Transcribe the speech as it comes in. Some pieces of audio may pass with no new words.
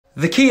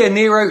The Kia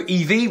NIRO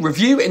EV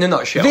review in a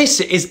nutshell. This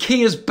is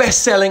Kia's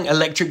best-selling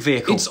electric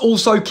vehicle. It's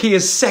also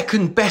Kia's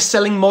second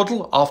best-selling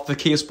model after the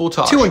Kia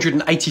Sportage.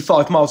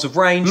 285 miles of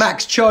range,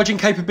 max charging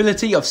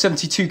capability of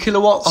 72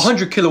 kilowatts.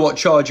 100 kilowatt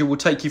charger will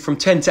take you from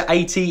 10 to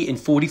 80 in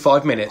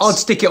 45 minutes. I'd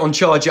stick it on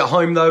charge at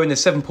home though in a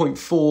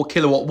 7.4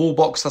 kilowatt wall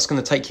box. That's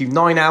going to take you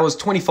 9 hours,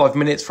 25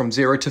 minutes from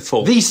 0 to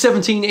full. These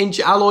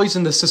 17-inch alloys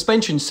and the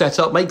suspension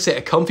setup makes it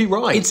a comfy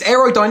ride. It's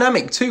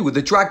aerodynamic too, with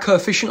a drag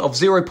coefficient of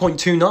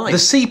 0.29. The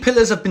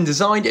C-pillars have been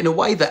designed in a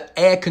way that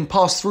air can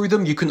pass through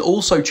them. You can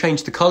also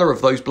change the colour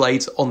of those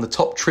blades on the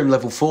top trim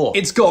level 4.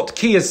 It's got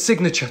Kia's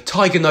signature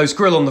tiger nose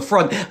grille on the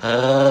front,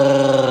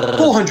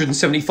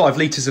 475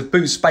 litres of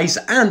boot space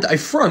and a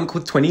frunk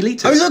with 20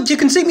 litres. Oh look, you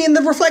can see me in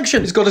the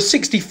reflection. It's got a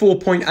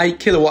 64.8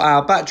 kilowatt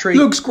hour battery.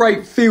 Looks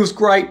great, feels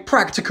great,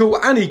 practical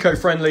and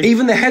eco-friendly.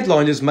 Even the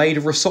headline is made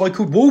of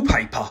recycled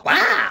wallpaper.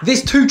 Wow!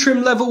 This 2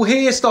 trim level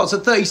here starts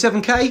at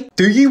 37k.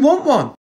 Do you want one?